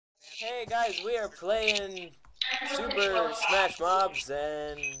Hey guys, we are playing Super Smash Mobs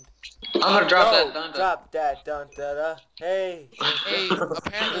and I'm gonna drop that dun drop that dun da da. Hey. Hey,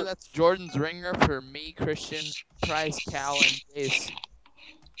 apparently that's Jordan's ringer for me, Christian, Price, Cal, and Jace.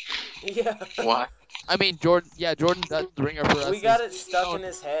 Yeah. What? I mean, Jordan. Yeah, Jordan. That's the ringer for us. We got it stuck in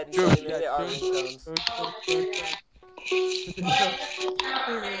his head, and so he made it our ringtones.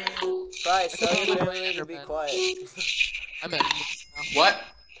 Price, tell your family to be quiet. I'm in. What?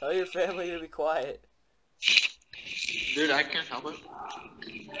 Tell your family to be quiet. Dude, I can't help it.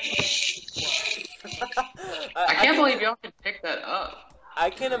 I can't believe y'all can pick that up. I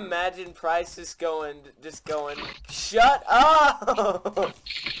can imagine Price just going, shut up!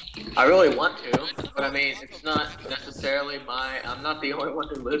 I really want to, but I mean, it's not necessarily I'm not the only one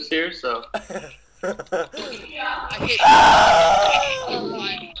who lives here, so. I hit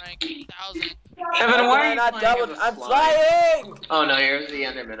 1,000. Evan, why are you not playing double? as a I'm slime? flying! Oh no, here's the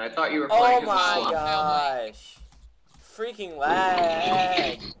Enderman. I thought you were Oh playing as a my slime. gosh. Freaking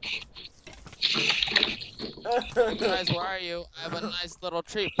lag. Guys, where are you? I have a nice little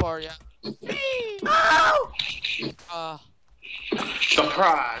treat for you. Ow!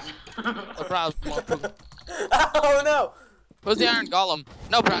 Surprise! Surprise, motherfucker. Oh no! Who's the Iron Golem?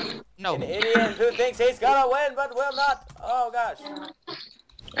 No, Price. No. An idiot who thinks he's gonna win but will not. Oh gosh.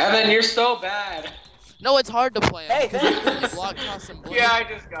 Evan, you're so bad. No, it's hard to play. Hey, thanks. Block, toss, and blink. Yeah, I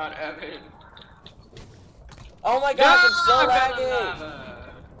just got Evan. Oh my gosh, I'm so No, laggy.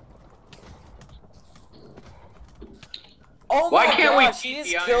 Oh Why my can't we gosh, beat he the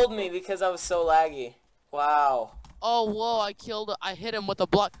just Iron killed me because I was so laggy. Wow. Oh, whoa, I hit him with a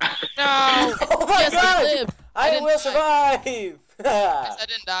block. No! Oh my Yes, I gosh! lived. I didn't will die. survive! Yes, I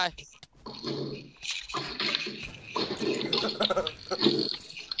didn't die.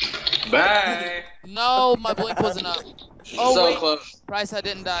 Bye. No, my blink wasn't up. Oh, So wait. close. Price, I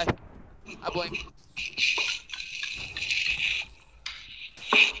didn't die. I blinked.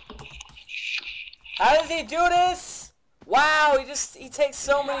 How does he do this? Wow, he takes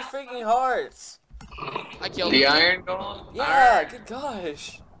so many freaking hearts. I killed The him. Iron Golem? Yeah, good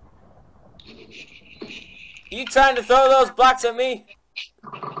gosh. You trying to throw those blocks at me?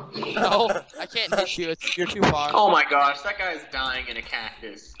 No, I can't hit you. You're too far. Oh my gosh, that guy's dying in a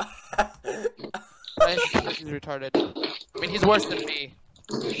cactus. Price, he's retarded. I mean, he's worse than me.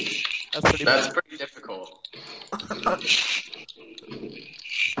 That's pretty That's bad. pretty difficult.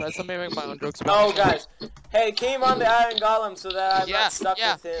 Price, let me make my own jokes. Oh guys. Hey, came on the Iron Golem so that I'm Yeah, not stuck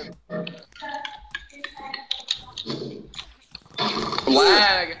yeah. with him.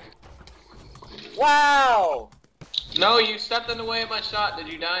 Lag. Wow! No, you stepped in the way of my shot. Did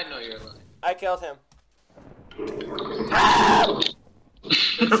you die? No, you're lying. I killed him.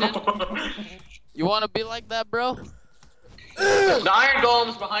 You want to be like that, bro? The Iron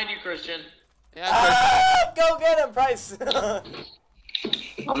Golem's behind you, Christian. Yeah, Chris. Go get him, Price!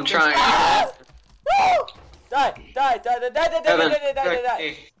 I'm trying. Woo! Die!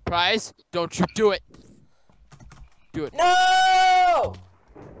 Hey. Price, don't you do it. Do it. No!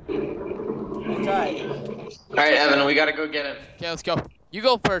 I tried. Alright, Evan, we gotta go get him. Okay, let's go. You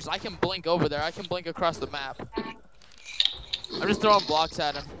go first. I can blink over there. I can blink across the map. I'm just throwing blocks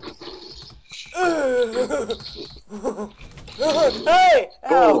at him. Hey!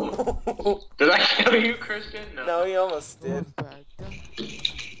 Ow! Did I kill you, Christian? No. No, he almost did.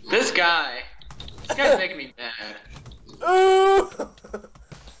 This guy's making me mad. Ooh!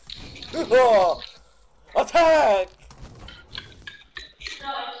 Oh. Attack!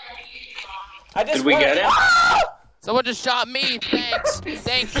 I just Did we get him? Ah! Someone just shot me. Thanks.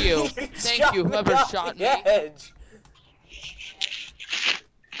 Thank you. Thank you, whoever shot me. Edge.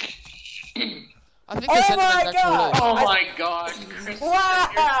 I think Oh this my Enderman's actually God! really Oh my god, Christian.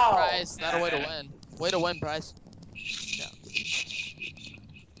 Wow! Price, not a way to win. Way to win, Price.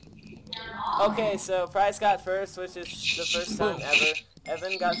 Okay, so Price got first, which is the first time ever.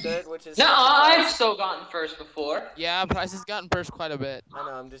 Evan got third, which is... No, I've still gotten first before. Yeah, Price has gotten first quite a bit. I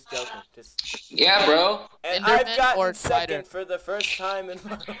know, I'm just joking. Yeah, bro. And Enderman I've gotten or second spider? for the first time in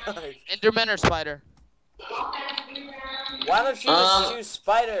my life. Enderman or spider? Why don't you just choose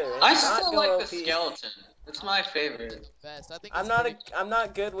spider? and I not still go like OP? the skeleton. It's my favorite. Best. I think I'm it's not pretty- I'm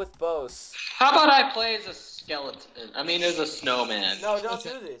not good with bows. How about I play as a skeleton? I mean, as a snowman. No, don't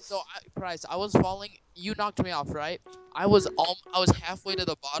Listen, do this. So, Price, I was falling. You knocked me off, right? I was halfway to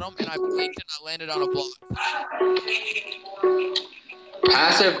the bottom, and I blinked and I landed on a block.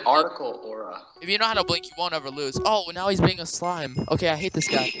 Passive article aura. If you know how to blink, you won't ever lose. Oh, now he's being a slime. Okay, I hate this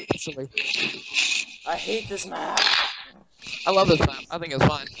guy. Instantly. I hate this map. I love this map. I think it's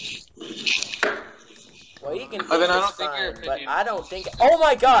fun. Well, you can think Evan, I it's don't think your fine, but opinion- I don't think. Oh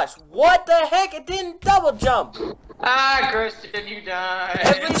my gosh! What the heck? It didn't double jump. Ah, Christian, you died.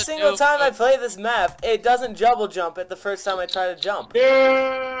 Every single time I play this map, it doesn't double jump at the first time I try to jump.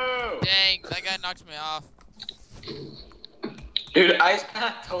 No! Dang, that guy knocked me off. Dude, Ice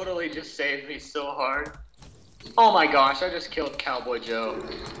Path totally just saved me so hard. Oh my gosh, I just killed Cowboy Joe.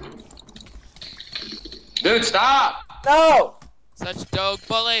 Dude, stop! No! Such dog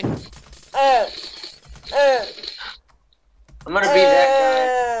bully. Uh, I'm gonna be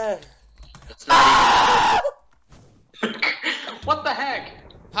that guy. It's not even... What the heck?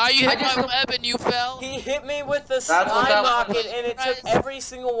 How you hit I just- my web and you fell? He hit me with the what slime that rocket was. and it took every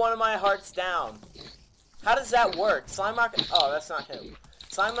single one of my hearts down. How does that work? Slime rocket. Oh, that's not him.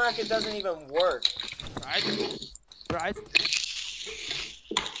 Slime rocket doesn't even work. Right? Right?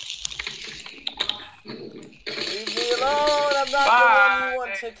 Leave me alone. I'm not the one Bye. you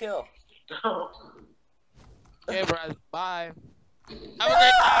want to kill. No. Okay, Bryce. Bye. Have a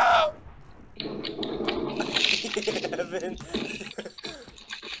great time. Evan.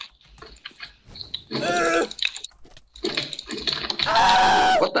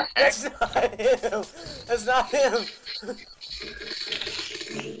 What the heck? That's not him. That's not him.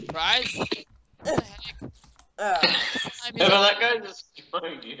 Bryce? What the heck? Ah. Slime, Evan, that guy's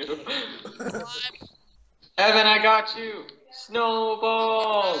destroying you. slime. Evan, I got you.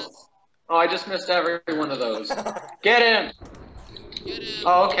 Snowballs. Oh, I just missed every one of those. Get him. Get him.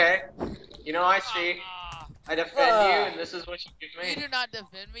 Oh, okay. You know, I see. Ah. I defend you, and this is what you give You me. do not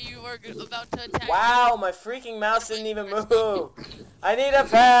defend me. You were about to attack Wow, my freaking mouse didn't even move. I need a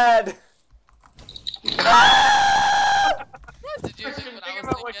pad. me. Did you Christian, think what think I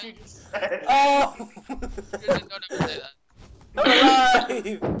about was what you thinking? just said. Oh. Christian, don't ever say that. I'm alive. I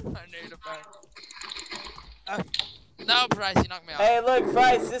need a back. No, Bryce, you knocked me off. Hey, look,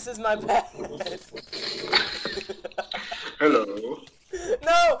 Bryce, this is my pad. Hello.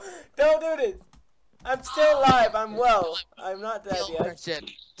 No, don't do this. I'm still alive. I'm well. I'm not dead Kill yet. Christian.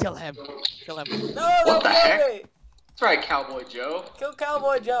 Kill him. Kill him. No, What don't the kill heck? me. That's right, Cowboy Joe. Kill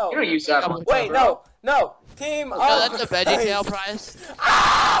Cowboy Joe. You don't use that one. Wait, bro. no. Team No, up. that's a veggie tail, Bryce.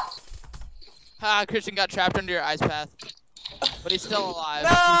 Ah! Ha, Christian got trapped under your ice path. But he's still alive. No!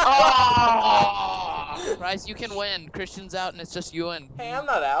 Oh! Bryce, you can win. Christian's out and it's just you and Hey, I'm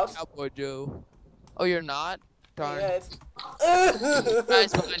not out. Cowboy Joe. Oh, you're not? Darn. Yes. Guys,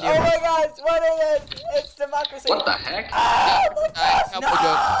 behind you. Oh my gosh, what is it? It's democracy. What the heck? Ah, my gosh,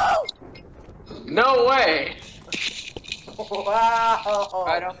 Cowboy No way! no! Wow.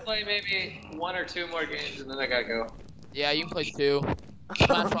 Alright, I'll play maybe 1 or 2 more games and then I gotta go. Yeah, you can play 2.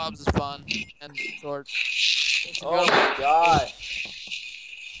 Smash Mobs is fun and short. Oh my gosh.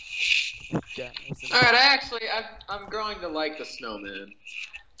 Yeah, listen. Alright, actually, I'm growing to like the snowman.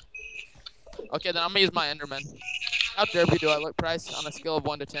 Okay, then I'm gonna use my Enderman. How derpy do I look, Price, on a scale of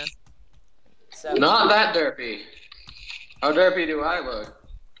 1 to 10? 7. Not that derpy. How derpy do I look?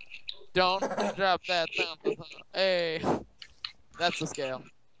 Don't drop that down. Hey, that's the scale.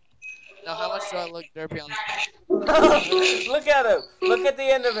 Now, how much do I look derpy on? Look at him. Look at the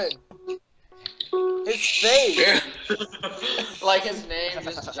end of it. His face. Like his name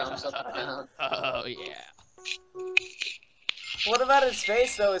just jumps up and down. Oh yeah. What about his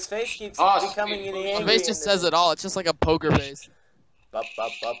face though? His face keeps Oh, becoming sweet. an The angry. face just says it all. It's just like a poker face. Bup,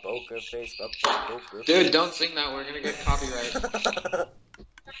 bup, bup, poker face, bup, bup, poker Dude, face. don't sing that. We're gonna get copyright.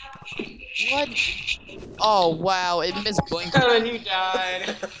 What? Oh wow, it missed blink. Evan, you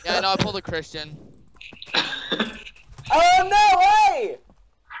died. Yeah, I know. I pulled a Christian. Oh no way!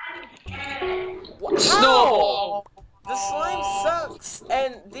 How? Snowball. The slime sucks,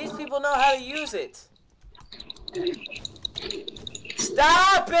 and these people know how to use it.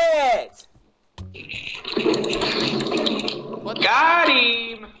 Stop it! What? Got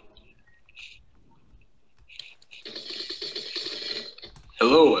him.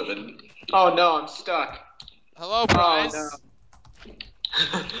 Hello, Evan. Oh no, I'm stuck. Hello, Oh Price. no.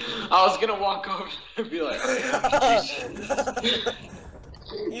 I was gonna walk over and be like, oh, yeah.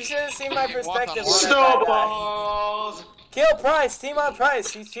 You should have seen my You walk on perspective. water. when I died. Snowballs. Kill Price, team on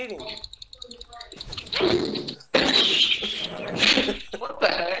Price. He's cheating. What the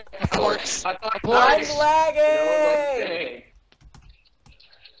heck? Forks. I thought I'm you lagging. know, like,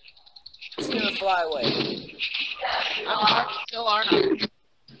 It's gonna fly away. Still aren't.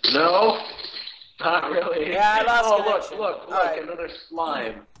 no, not really. Yeah, I lost Oh, connection. look, Alright. another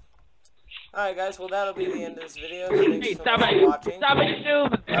slime. Alright guys, well that'll be the end of this video. Thanks Hey, so stop much for it! watching. Stop it,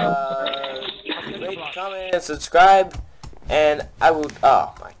 dude! Rate, comment, and subscribe. And I will.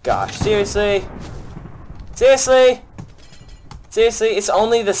 Oh my gosh! Seriously, seriously, seriously. It's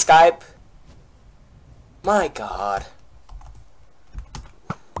only the Skype. My God.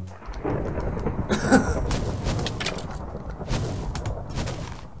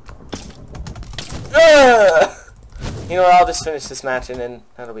 You know what, I'll just finish this match and then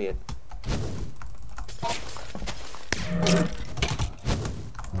that'll be it.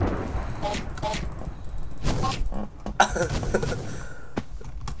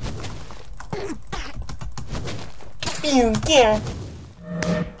 You can.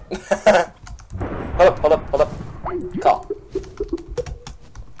 Hold up. Call.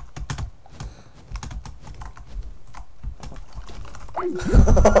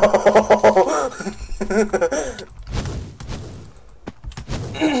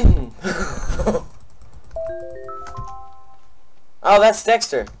 Oh, that's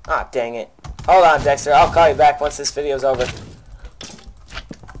Dexter. Ah, dang it. Hold on, Dexter. I'll call you back once this video's over.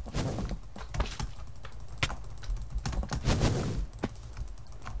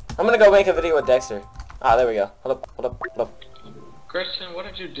 I'm gonna go make a video with Dexter. Ah, there we go. Hold up. Christian, what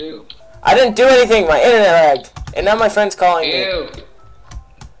did you do? I didn't do anything. My internet lagged. And now my friend's calling me. Ew.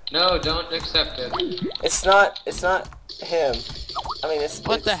 No, don't accept it. It's not him. I mean, it's...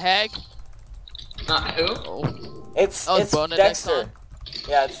 What the heck? Not who? Oh, It's Bona Dexter. Nexon?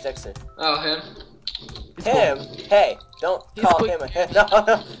 Yeah, it's Dexter. Oh, him? Him? Hey, don't He's call quick. him a him.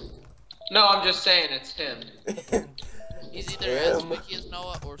 No. No, I'm just saying it's him. He's either as squeaky as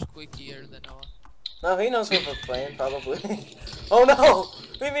Noah or squeakier than Noah. No, he knows what we're playing, probably. Oh no!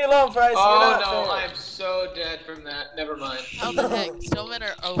 Leave me alone, Bryce. Oh You're not no, fair. I'm so dead from that. Never mind. How the heck? Snowmen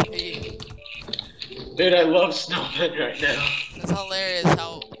are OP. Dude, I love snowmen right now. It's hilarious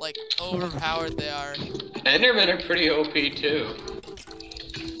how, like, overpowered they are. Endermen are pretty OP too.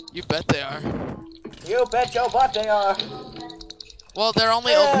 You bet they are. You bet your butt they are. Well, they're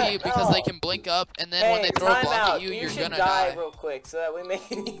only Yeah, OP because no. they can blink up, and then Hey, when they throw a time block out. at you, you're should gonna die die. real quick so that we make.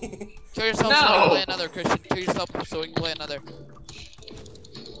 Kill yourself so we No. can play another, Christian. Kill yourself so we can play another.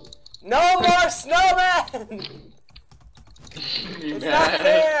 No more snowman! It's not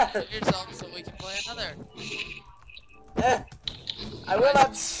fair. Kill yourself so we can play another. I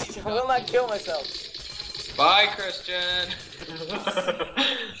will not kill myself. Bye, Christian.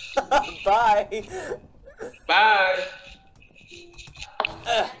 Bye. Bye.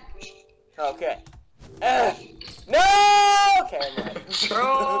 Okay. No. Okay. I'm right.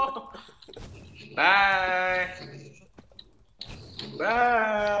 Troll. Bye.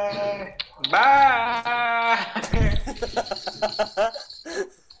 Bye. Bye.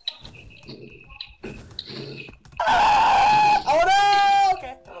 Oh no!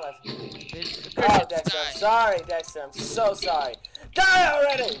 Okay. I'm alive. Christian, Oh, Dexter. die. I'm sorry, Dexter. I'm so sorry. Die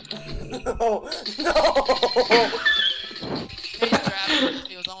already! No! No! He's trapped.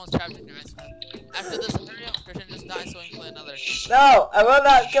 He was almost trapped in ice. After this, hurry up, Christian. Just die so we can play another. No! I will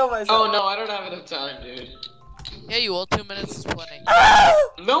not kill myself. Oh no, I don't have enough time, dude. Yeah, you will. 2 minutes is plenty.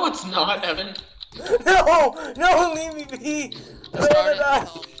 Oh! No, it's not, Evan. No! No! Leave me be! I'm Start gonna it. die.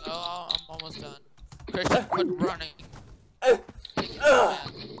 Oh, I'm almost done. Christian, quit running. Ugh.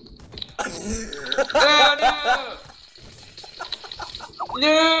 Oh no!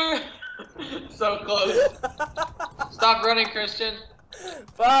 No! So close. Stop running, Christian.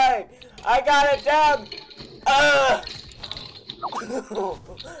 Fine. I got it down. I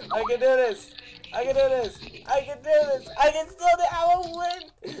can do this. I can do this. I can do this. I can still do. I will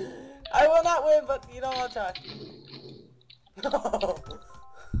win. I will not win, but you know I'll try. No.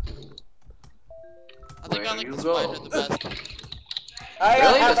 I think Where I like you the go? spider the best. I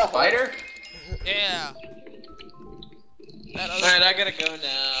Really? have The a- spider? Yeah. That other... Alright, I gotta go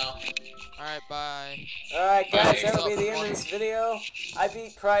now. Alright, bye. Alright guys, Alright, that'll be the end of this video. I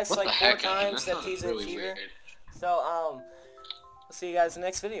beat Price What like the 4 heck, Evan? times That at sounds Teaser really Achiever. weird. So, we'll see you guys in the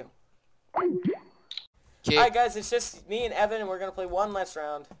next video. Okay. Alright guys, it's just me and Evan and we're gonna play one last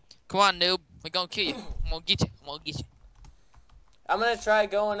round. Come on, noob. We're gonna kill you. I'm gonna get you. I'm gonna get you. I'm gonna try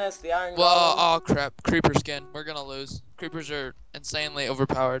going as the Iron Well, Golem. oh crap. Creeper skin. We're gonna lose. Creepers are insanely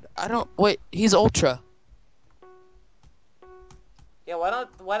overpowered. I don't... Wait, he's ultra. Yeah, why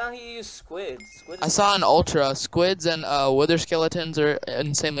don't he use squid? Squid I is saw an ultra. Squids and wither skeletons are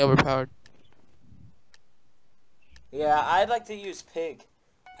insanely overpowered. Yeah, I'd like to use pig.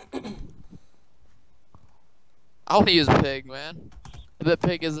 I wanna use a pig, man. I bet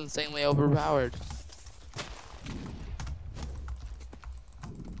pig is insanely overpowered.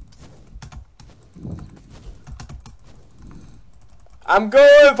 I'm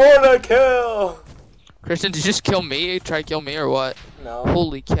going for the kill! Christian, did you just kill me? Try to kill me or what? No,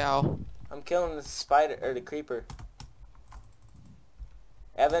 Holy cow. I'm killing the spider, or the creeper.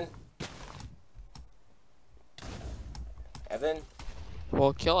 Evan? Evan?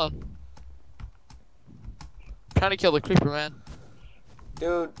 Well, kill him. trying to kill the creeper, man.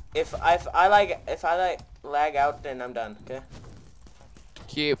 Dude, if I lag out, then I'm done. Okay.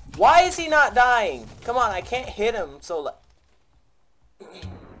 Keep. Why is he not dying? Come on, I can't hit him.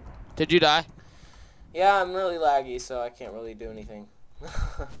 Did you die? Yeah, I'm really laggy, so I can't really do anything.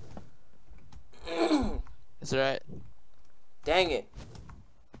 It's alright. Dang it.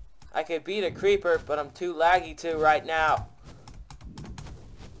 I could beat a creeper, but I'm too laggy to right now.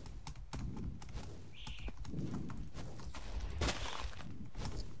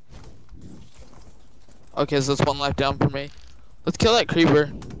 Okay, so that's one life down for me. Let's kill that creeper.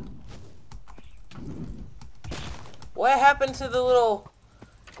 What happened to the little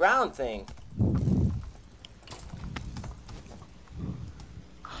ground thing?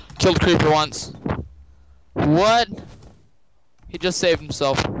 Killed creeper once. What? He just saved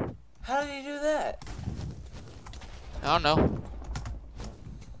himself. How did he do that? I don't know.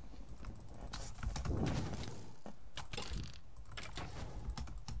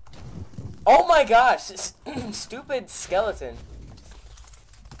 Oh my gosh, this stupid skeleton.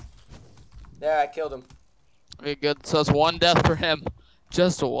 There, I killed him. Okay, good. So it's one death for him.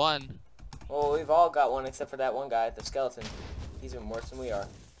 Just one. Well, we've all got one except for that one guy, the skeleton. He's even worse than we are.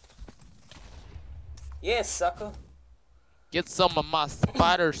 Yeah, sucker. Get some of my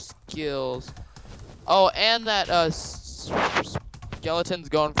spider skills. Oh, and that skeleton's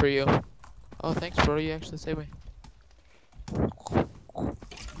going for you. Oh, thanks, bro. You actually saved me.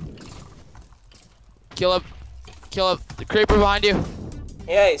 Kill him. Kill him. The creeper behind you.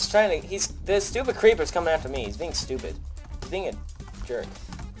 Yeah, he's trying to. This stupid creeper's coming after me. He's being stupid. He's being a jerk.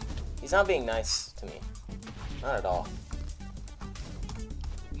 He's not being nice to me. Not at all.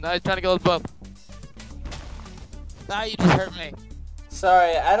 Now he's trying to kill us both. Now you just hurt me.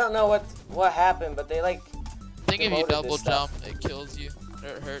 Sorry, I don't know what happened, but they like. I think if you demoted double this jump, stuff. it kills you. Or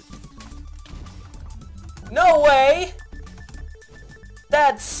it hurts. No way!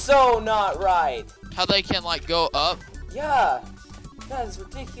 That's so not right. How they can like go up? Yeah, that is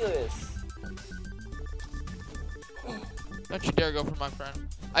ridiculous. Don't you dare go for my friend.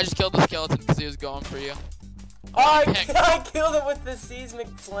 I just killed the skeleton because he was going for you. Oh, Heck. I killed him with the seismic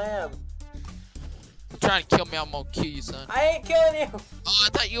slam. You're trying to kill me, I'm gonna kill you, son. I ain't killing you. Oh, I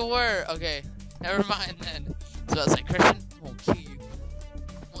thought you were. Okay, never mind then. So I was like, Christian, I'm gonna kill you.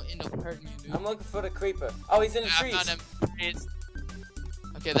 I'm gonna end up hurting you, dude. I'm looking for the creeper. Oh, he's in the I trees. found him. Trees.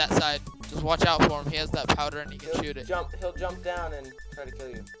 Okay, that side. Just watch out for him. He has that powder and he can shoot it. He'll jump down and try to kill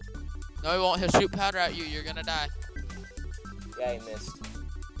you. No, he won't. He'll shoot powder at you. You're gonna die. Yeah, he missed.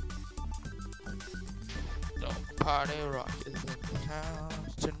 Don't party rock is in the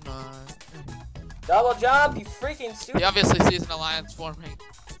house tonight. Double jump, you freaking stupid. He obviously sees an alliance forming.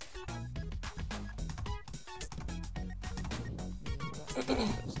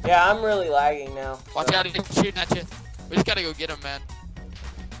 Yeah, I'm really lagging now. Watch out, he's shooting at you. We just gotta go get him, man.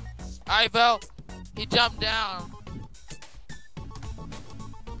 Alright, Bell. He jumped down.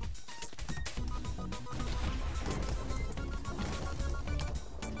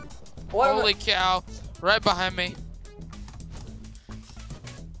 What? Holy cow. Right behind me.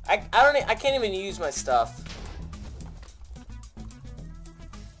 I can't even use my stuff.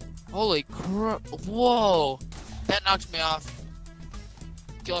 Holy crap. Whoa. That knocked me off.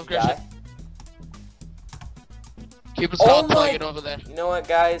 Kill him, Christian. Die. Keep us Oh all until I my- get over there. You know what,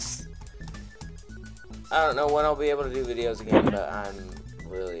 guys? I don't know when I'll be able to do videos again, but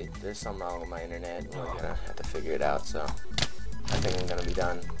there's something wrong with my internet. And we're gonna have to figure it out. So I think I'm gonna be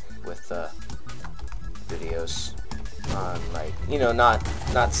done with videos on, like, you know, not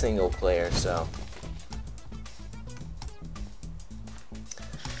single player. So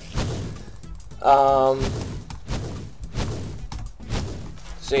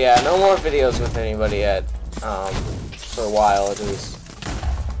so yeah, no more videos with anybody yet, for a while at least.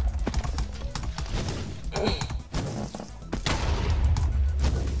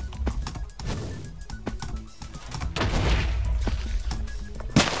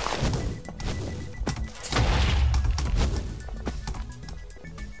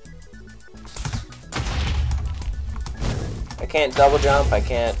 I can't double jump, I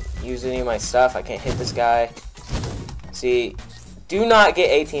can't use any of my stuff, I can't hit this guy. See, do not get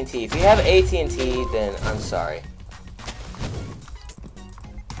AT&T. If you have AT&T, then I'm sorry.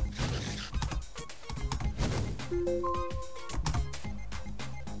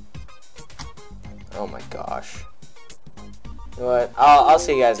 Oh my gosh. You know what? I'll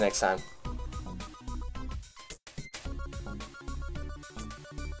see you guys next time.